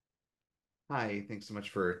 Hi, thanks so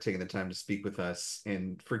much for taking the time to speak with us.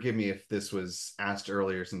 And forgive me if this was asked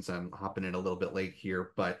earlier since I'm hopping in a little bit late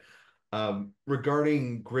here, but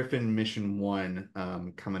regarding Griffin Mission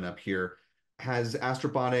 1 coming up here, has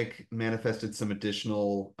Astrobotic manifested some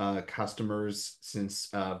additional customers since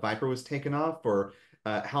Viper was taken off, or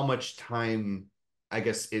how much time, I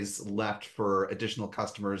guess, is left for additional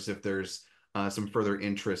customers if there's some further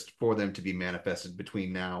interest for them to be manifested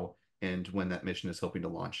between now and when that mission is hoping to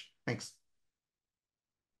launch? Thanks.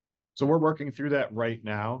 So we're working through that right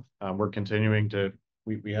now. We're continuing to,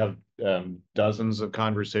 we have dozens of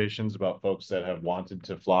conversations about folks that have wanted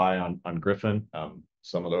to fly on Griffin.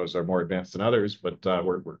 Some of those are more advanced than others, but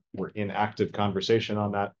we're in active conversation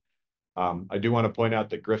on that. I do want to point out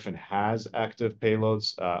that Griffin has active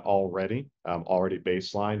payloads already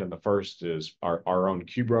baselined, and the first is our own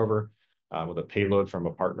Cube rover with a payload from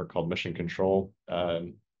a partner called Mission Control, a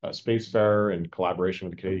Spacefarer in collaboration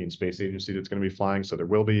with the Canadian Space Agency that's going to be flying. So there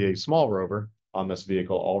will be a small rover on this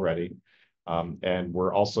vehicle already. And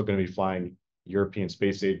we're also going to be flying European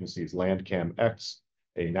Space Agency's Landcam X,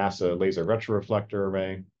 a NASA laser retroreflector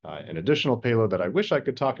array, an additional payload that I wish I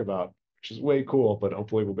could talk about, which is way cool, but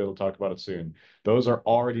hopefully we'll be able to talk about it soon. Those are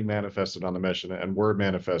already manifested on the mission and were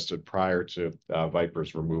manifested prior to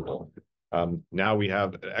Viper's removal. Now we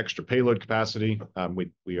have extra payload capacity.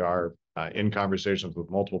 We are in conversations with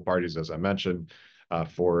multiple parties, as I mentioned,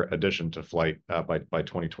 for addition to flight by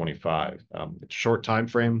 2025. It's a short time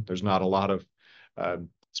frame. There's not a lot of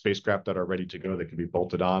spacecraft that are ready to go that can be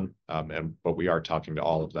bolted on, but we are talking to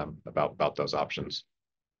all of them about those options.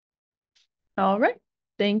 All right.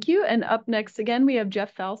 Thank you. And up next again, we have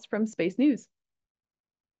Jeff Faust from Space News.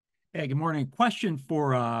 Hey, good morning. Question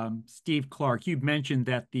for Steve Clark. You've mentioned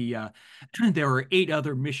that there are 8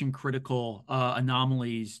 other mission critical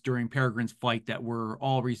anomalies during Peregrine's flight that were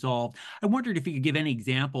all resolved. I wondered if you could give any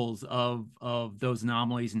examples of those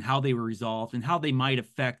anomalies and how they were resolved and how they might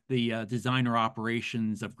affect the design or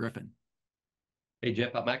operations of Griffin. Hey,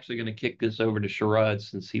 Jeff, I'm actually going to kick this over to Sharad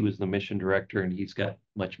since he was the mission director and he's got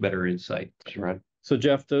much better insight. Sharad. So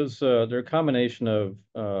Jeff, those they're a combination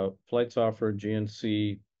of flight software,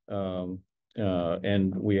 GNC,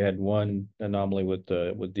 and we had one anomaly with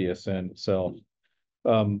DSN itself.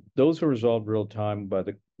 Those were resolved real time by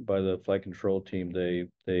the flight control team.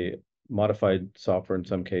 They modified software in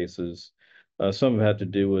some cases. Some have had to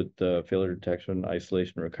do with failure detection,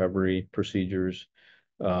 isolation, recovery procedures.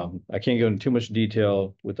 I can't go into too much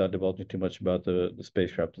detail without divulging too much about the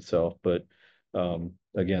spacecraft itself, but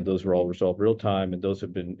again, those were all resolved real time, and those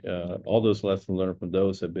have been all those lessons learned from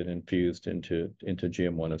those have been infused into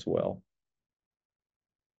GM1 as well.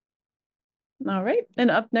 All right.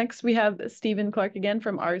 And up next, we have Stephen Clark again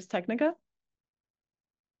from Ars Technica.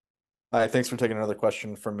 Hi, thanks for taking another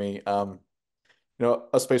question from me.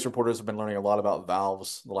 Us space reporters have been learning a lot about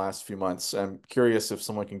valves the last few months. I'm curious if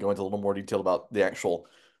someone can go into a little more detail about the actual,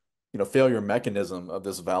 failure mechanism of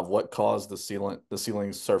this valve. What caused the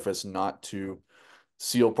sealing surface not to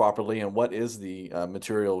seal properly, and what is the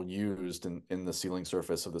material used in the sealing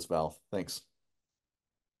surface of this valve? Thanks.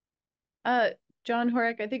 John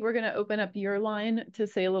Horack, I think we're going to open up your line to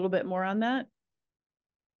say a little bit more on that.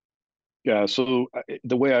 Yeah, so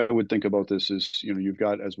the way I would think about this is, you've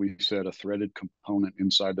got, as we said, a threaded component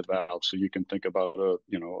inside the valve. So you can think about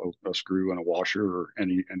a screw and a washer or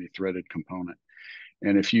any threaded component.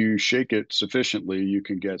 And if you shake it sufficiently, you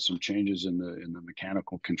can get some changes in the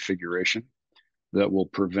mechanical configuration that will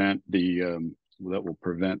prevent the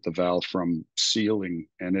valve from sealing.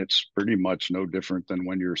 And it's pretty much no different than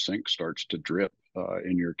when your sink starts to drip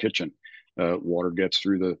in your kitchen. Water gets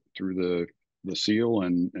through the seal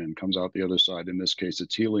and comes out the other side. In this case,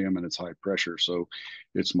 it's helium and it's high pressure, so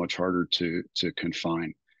it's much harder to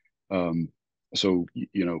confine. So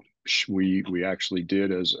we actually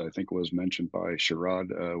did, as I think was mentioned by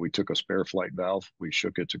Sharad, we took a spare flight valve, we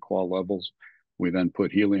shook it to qual levels, we then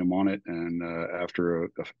put helium on it, and after a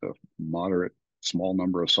moderate small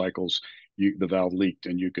number of cycles, the valve leaked,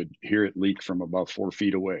 and you could hear it leak from about 4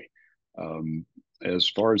 feet away. As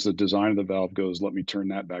far as the design of the valve goes, let me turn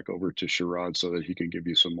that back over to Sharad so that he can give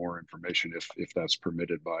you some more information if that's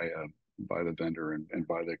permitted by the vendor and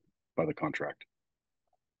by the contract.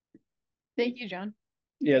 Thank you, John.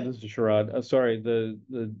 Yeah, this is Sharad. Sorry,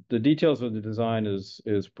 the details of the design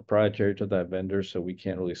is proprietary to that vendor, so we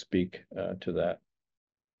can't really speak to that.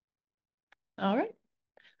 All right.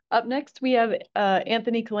 Up next, we have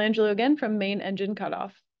Anthony Colangelo again from Main Engine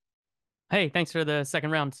Cutoff. Hey, thanks for the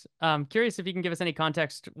second round. Curious if you can give us any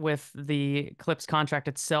context with the CLIPS contract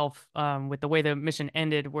itself, with the way the mission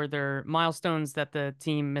ended. Were there milestones that the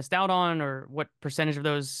team missed out on, or what percentage of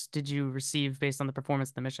those did you receive based on the performance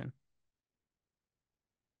of the mission?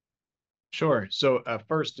 Sure. So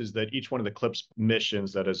first is that each one of the CLIPS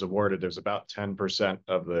missions that is awarded, there's about 10%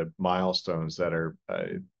 of the milestones that are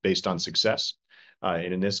based on success.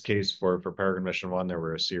 And in this case, for Peregrine Mission 1, there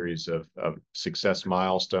were a series of success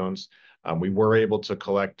milestones. We were able to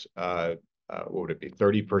collect, what would it be,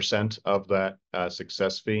 30% of that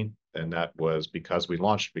success fee. And that was because we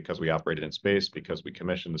launched, because we operated in space, because we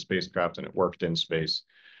commissioned the spacecraft and it worked in space.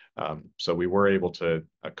 So we were able to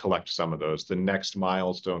collect some of those. The next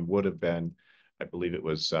milestone would have been, I believe it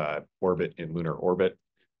was orbit in lunar orbit.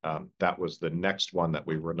 That was the next one that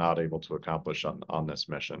we were not able to accomplish on this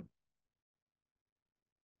mission.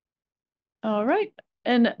 All right.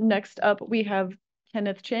 And next up, we have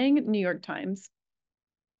Kenneth Chang, New York Times.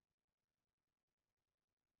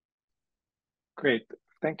 Great,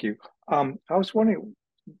 thank you. I was wondering,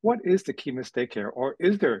 what is the key mistake here, or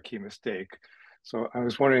is there a key mistake? So I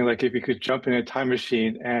was wondering, like, if you could jump in a time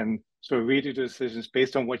machine and sort of redo the decisions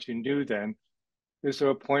based on what you knew then, is there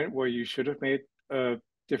a point where you should have made a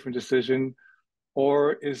different decision?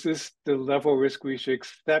 Or is this the level of risk we should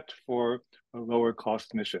accept for a lower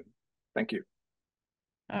cost mission? Thank you.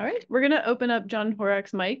 All right, we're going to open up John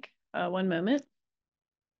Horack's mic. One moment.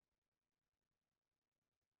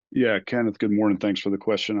 Yeah, Kenneth, good morning. Thanks for the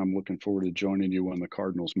question. I'm looking forward to joining you when the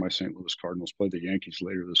Cardinals, my St. Louis Cardinals, play the Yankees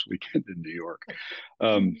later this weekend in New York.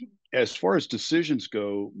 As far as decisions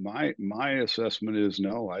go, my assessment is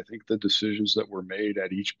no. I think the decisions that were made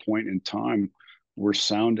at each point in time were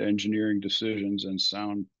sound engineering decisions and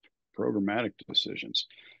sound programmatic decisions.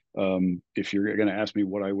 If you're going to ask me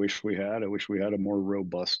what I wish we had, I wish we had a more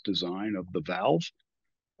robust design of the valve.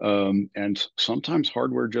 And sometimes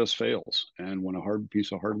hardware just fails. And when a hard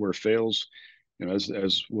piece of hardware fails, you know,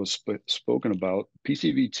 as was spoken about,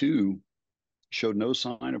 PCV2 showed no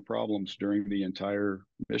sign of problems during the entire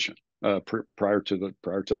mission prior to the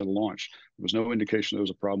launch. There was no indication there was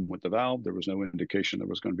a problem with the valve. There was no indication there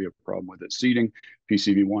was going to be a problem with its seating.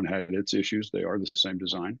 PCV1 had its issues. They are the same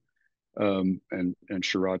design. And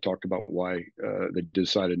Sharad talked about why they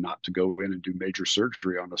decided not to go in and do major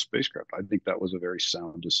surgery on the spacecraft. I think that was a very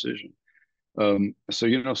sound decision. So,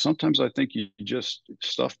 you know, sometimes I think you just,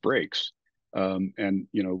 stuff breaks. And,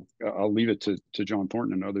 you know, I'll leave it to John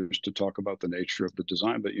Thornton and others to talk about the nature of the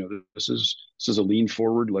design. But, you know, this is a lean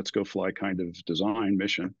forward, let's go fly kind of design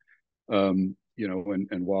mission. You know,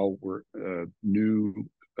 and while we're new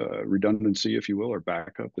redundancy, if you will, or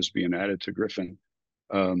backup is being added to Griffin,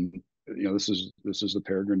 you know, this is the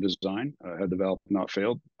Peregrine design. Had the valve not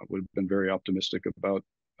failed, I would have been very optimistic about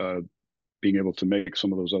being able to make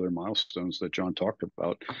some of those other milestones that John talked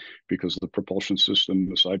about, because the propulsion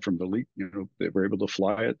system, aside from the leak, you know, they were able to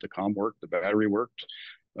fly it. The comm worked, the battery worked,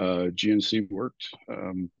 GNC worked.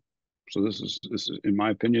 So this is, in my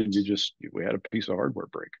opinion, we had a piece of hardware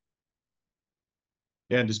break.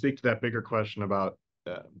 Yeah, and to speak to that bigger question about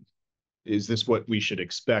is this what we should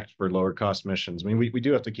expect for lower cost missions? I mean, we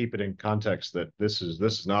do have to keep it in context that this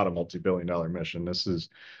is not a multi-billion-dollar mission. This is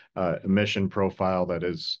a mission profile that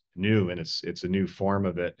is new, and it's a new form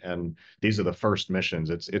of it. And these are the first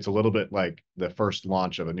missions. It's a little bit like the first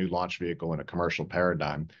launch of a new launch vehicle in a commercial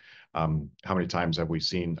paradigm. How many times have we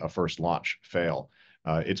seen a first launch fail?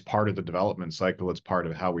 It's part of the development cycle. It's part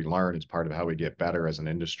of how we learn. It's part of how we get better as an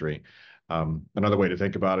industry. Another way to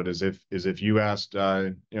think about it is if you asked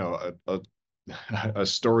you know, a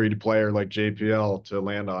storied player like JPL to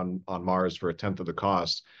land on Mars for a tenth of the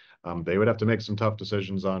cost, they would have to make some tough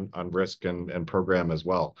decisions on risk and program as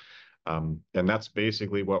well. And that's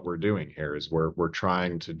basically what we're doing here. Is we're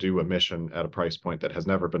trying to do a mission at a price point that has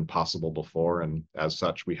never been possible before, and as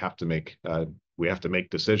such, we have to make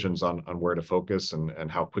decisions on where to focus and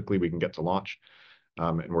how quickly we can get to launch.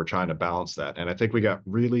 And we're trying to balance that. And I think we got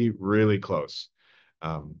really, really close.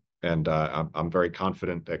 I'm very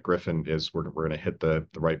confident that Griffin we're going to hit the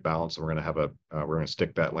right balance, and we're going to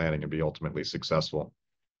stick that landing and be ultimately successful.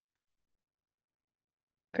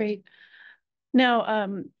 Great. Now,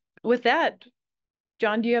 with that,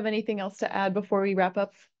 John, do you have anything else to add before we wrap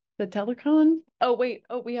up the Telecon? Oh, wait.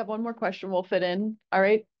 Oh, we have one more question we'll fit in. All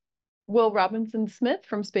right. Will Robinson Smith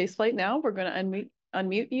from Spaceflight Now, we're going to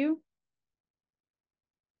unmute you.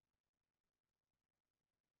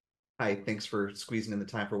 Hi, thanks for squeezing in the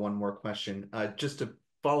time for one more question. Just to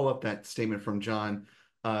follow up that statement from John,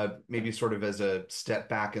 maybe sort of as a step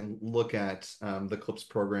back and look at the CLIPS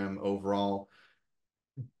program overall,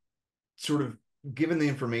 sort of given the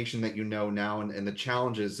information that you know now and the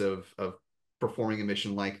challenges of performing a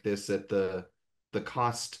mission like this at the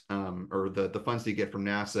cost or the funds that you get from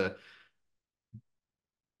NASA,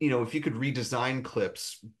 you know, if you could redesign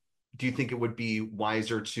CLIPS, do you think it would be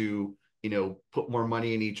wiser to, you know, put more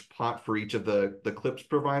money in each pot for each of the CLIPS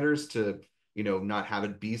providers to, you know, not have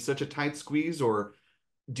it be such a tight squeeze? Or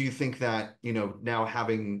do you think that, you know, now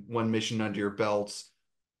having one mission under your belt,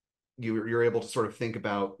 you're able to sort of think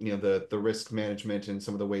about, you know, the risk management and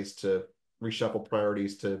some of the ways to reshuffle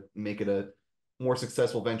priorities to make it a more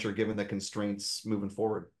successful venture given the constraints moving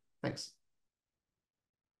forward? Thanks.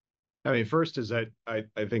 I mean, first is that I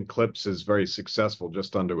think CLIPS is very successful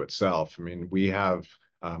just unto itself. I mean, we have,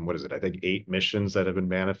 what is it? I think 8 missions that have been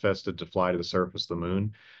manifested to fly to the surface of the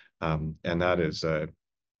moon. And that is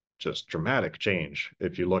just dramatic change.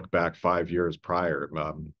 If you look back 5 years prior,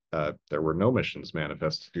 there were no missions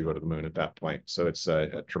manifested to go to the moon at that point. So it's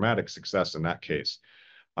a dramatic success in that case.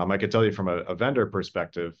 I could tell you from a vendor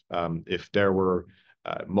perspective, if there were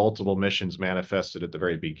multiple missions manifested at the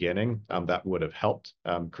very beginning, that would have helped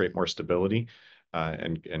create more stability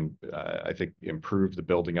and I think improve the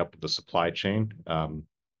building up of the supply chain.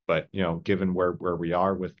 But you know, given where we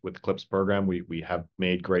are with the CLIPS program, we have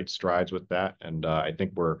made great strides with that, and I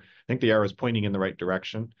think the arrow is pointing in the right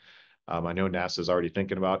direction. I know NASA is already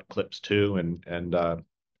thinking about CLIPS 2 and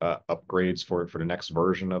upgrades for the next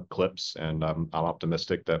version of CLIPS, and I'm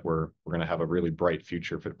optimistic that we're going to have a really bright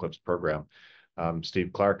future for the CLIPS program.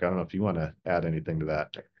 Steve Clark, I don't know if you want to add anything to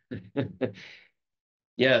that.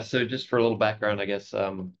 Yeah, so just for a little background, I guess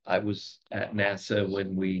I was at NASA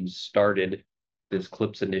when we started this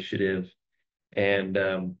CLIPS initiative,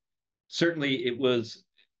 and certainly it was,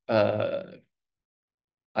 I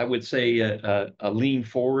would say, a lean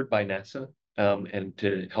forward by NASA and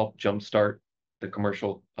to help jumpstart the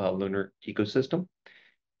commercial lunar ecosystem.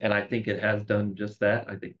 And I think it has done just that.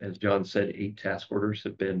 I think, as John said, 8 task orders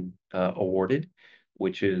have been awarded,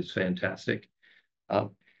 which is fantastic.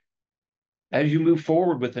 As you move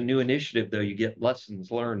forward with a new initiative, though, you get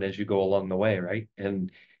lessons learned as you go along the way, right?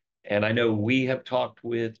 And I know we have talked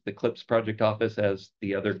with the CLIPS project office, as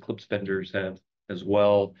the other CLIPS vendors have as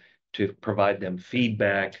well, to provide them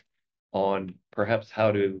feedback on perhaps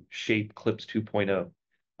how to shape CLIPS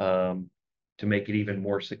 2.0 to make it even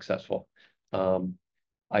more successful.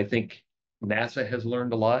 I think NASA has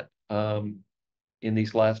learned a lot in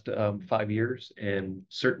these last 5 years, and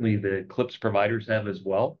certainly the CLIPS providers have as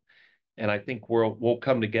well. And I think we'll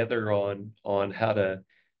come together on how to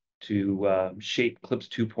shape CLIPS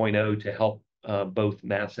 2.0 to help both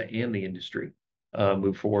NASA and the industry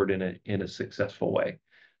move forward in a successful way.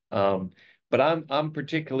 But I'm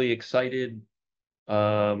particularly excited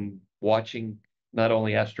watching not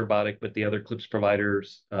only Astrobotic but the other CLIPS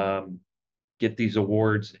providers get these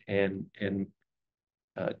awards and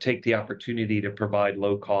take the opportunity to provide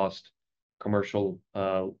low-cost commercial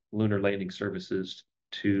lunar landing services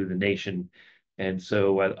to the nation. And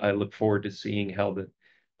so I look forward to seeing how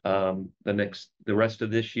the rest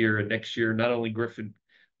of this year and next year, not only Griffin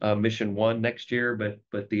Mission 1 next year,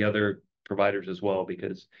 but the other providers as well,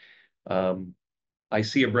 because I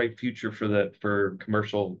see a bright future for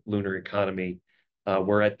commercial lunar economy.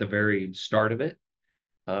 We're at the very start of it.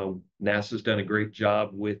 NASA's done a great job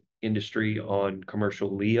with industry on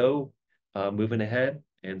commercial LEO moving ahead.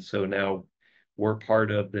 And so now we're part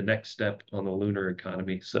of the next step on the lunar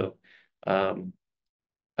economy. So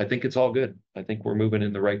I think it's all good. I think we're moving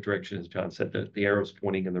in the right direction, as John said, the arrow's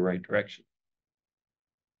pointing in the right direction.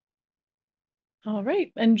 All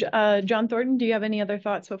right. And John Thornton, do you have any other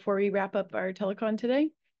thoughts before we wrap up our telecon today?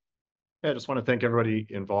 Yeah, I just want to thank everybody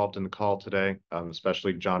involved in the call today,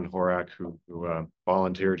 especially John Horack, who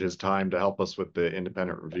volunteered his time to help us with the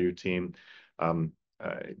independent review team. I'm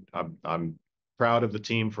proud of the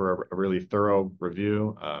team for a really thorough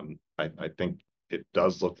review. I think it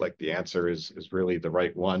does look like the answer is really the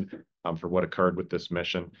right one for what occurred with this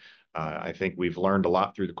mission. I think we've learned a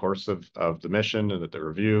lot through the course of the mission and the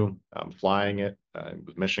review, flying it,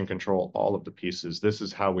 with mission control, all of the pieces. This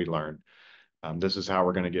is how we learn. This is how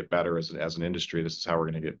we're going to get better as an industry. This is how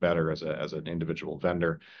we're going to get better as an individual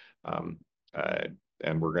vendor.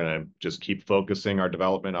 And we're going to just keep focusing our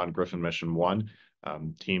development on Griffin Mission 1.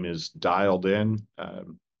 Team is dialed in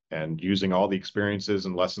and using all the experiences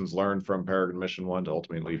and lessons learned from Peregrine Mission 1 to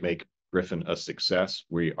ultimately make Griffin a success.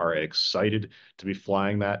 We are excited to be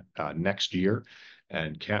flying that next year.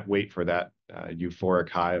 and can't wait for that euphoric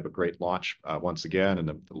high of a great launch once again, and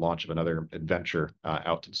the launch of another adventure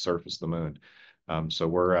out to the surface of the moon. So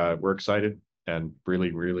we're excited and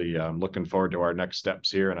really looking forward to our next steps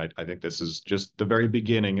here. And I think this is just the very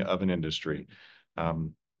beginning of an industry.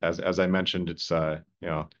 As I mentioned, it's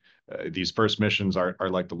these first missions are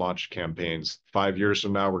like the launch campaigns. 5 years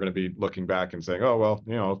from now, we're going to be looking back and saying, oh, well,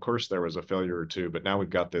 of course there was a failure or two, but now we've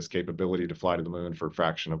got this capability to fly to the moon for a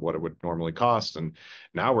fraction of what it would normally cost. And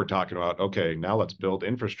now we're talking about, okay, now let's build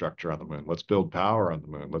infrastructure on the moon. Let's build power on the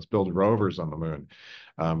moon. Let's build rovers on the moon.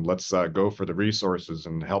 Let's go for the resources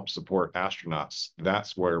and help support astronauts.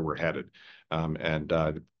 That's where we're headed.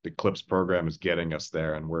 The CLIPS program is getting us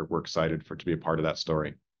there, and we're excited to be a part of that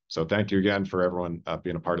story. So thank you again for everyone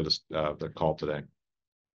being a part of this the call today.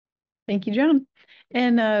 Thank you, John.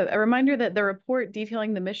 And a reminder that the report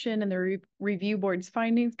detailing the mission and the review board's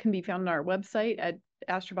findings can be found on our website at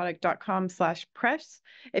astrobotic.com/press.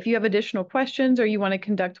 If you have additional questions or you want to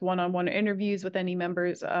conduct one-on-one interviews with any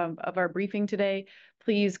members of our briefing today,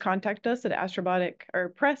 please contact us at Astrobotic or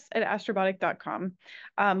press@astrobotic.com.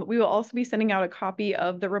 We will also be sending out a copy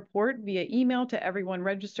of the report via email to everyone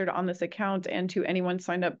registered on this account and to anyone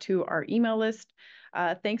signed up to our email list.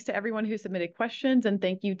 Thanks to everyone who submitted questions, and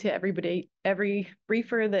thank you to every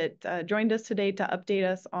briefer that joined us today to update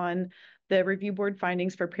us on the review board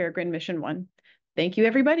findings for Peregrine Mission 1. Thank you,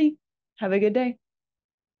 everybody. Have a good day.